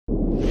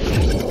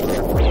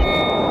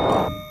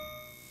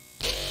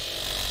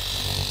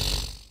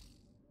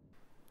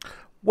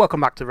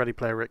Welcome back to Ready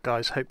Player Rick,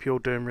 guys. Hope you're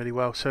doing really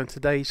well. So in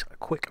today's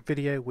quick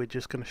video we're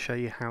just going to show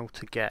you how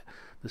to get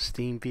the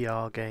Steam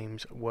VR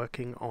games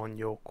working on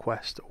your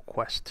Quest or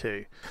Quest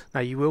 2.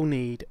 Now you will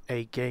need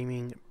a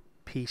gaming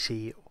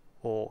PC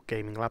or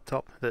gaming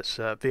laptop that's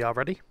VR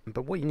ready,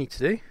 but what you need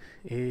to do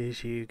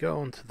is you go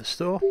onto the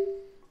store.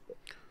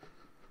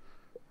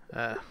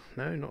 No,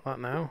 not that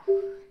now.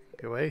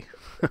 Go away.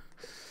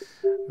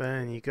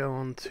 Then you go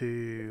on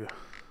to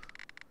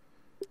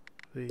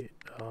the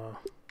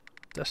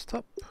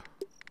desktop.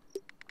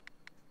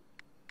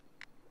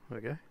 There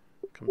we go.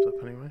 Comes up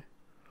anyway.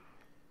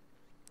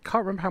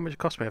 Can't remember how much it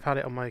cost me. I've had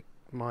it on my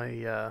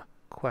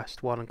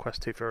Quest 1 and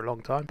Quest 2 for a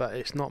long time, but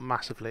it's not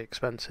massively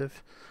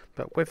expensive.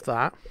 But with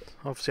that,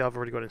 obviously I've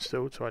already got it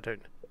installed, so I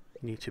don't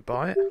need to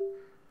buy it.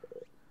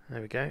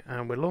 There we go,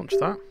 and we'll launch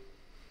that.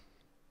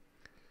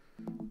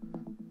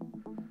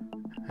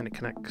 And it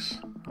connects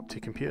up to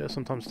your computer.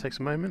 Sometimes it takes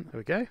a moment. There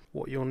we go.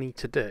 What you'll need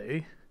to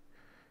do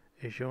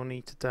is you'll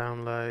need to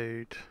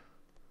download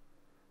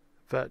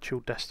Virtual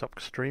Desktop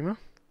Streamer.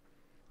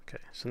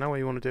 Okay, so now what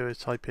you want to do is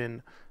type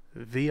in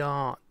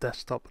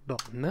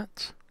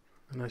vrdesktop.net,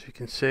 and as you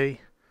can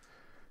see,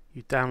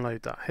 you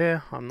download that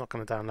here. I'm not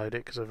going to download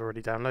it because I've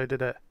already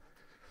downloaded it.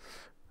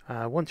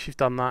 Once you've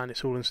done that and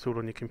it's all installed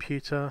on your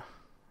computer,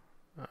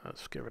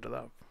 let's get rid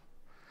of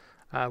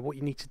that. What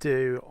you need to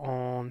do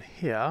on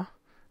here,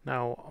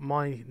 now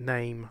my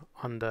name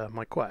under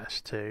my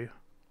Quest 2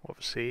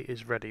 obviously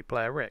is Ready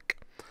Player Rick.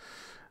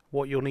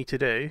 What you'll need to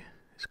do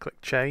is click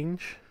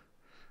change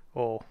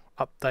or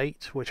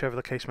update, whichever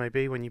the case may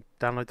be when you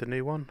download the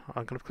new one.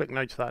 I'm going to click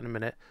no to that in a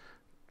minute.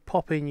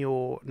 Pop in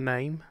your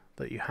name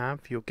that you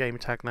have, your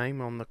gamertag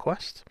name on the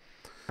Quest,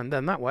 and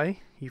then that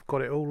way you've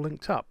got it all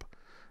linked up.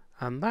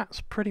 And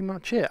that's pretty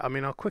much it. I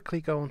mean, I'll quickly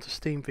go on to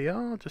Steam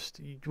VR.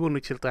 You will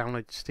need to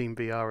download Steam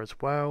VR as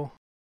well.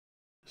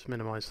 Just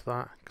minimize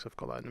that because I've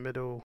got that in the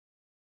middle.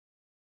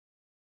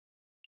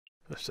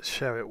 Let's just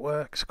show it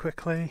works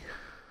quickly.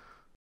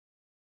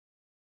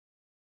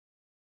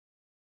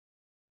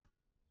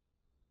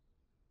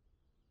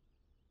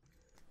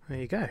 There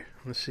you go.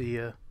 Let's see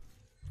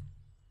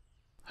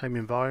home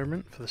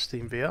environment for the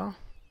Steam VR.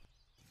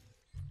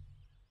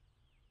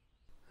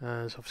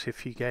 There's obviously a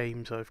few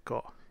games I've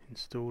got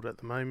installed at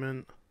the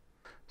moment.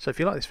 So if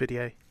you like this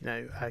video,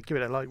 give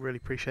it a like, really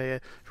appreciate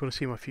it. If you want to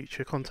see my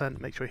future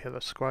content, make sure you hit the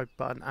subscribe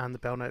button and the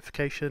bell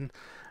notification,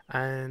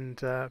 and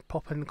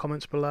pop in the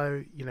comments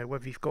below,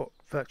 whether you've got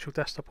virtual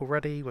desktop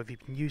already, whether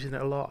you've been using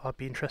it a lot. I'd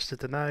be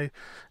interested to know.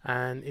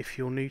 And if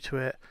you're new to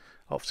it,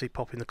 obviously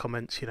pop in the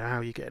comments,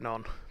 how you're getting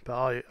on.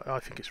 But I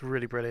think it's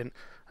really brilliant.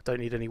 I don't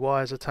need any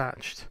wires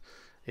attached.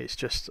 It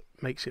just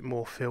makes it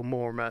feel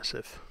more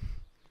immersive.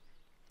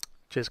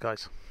 Cheers,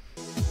 guys.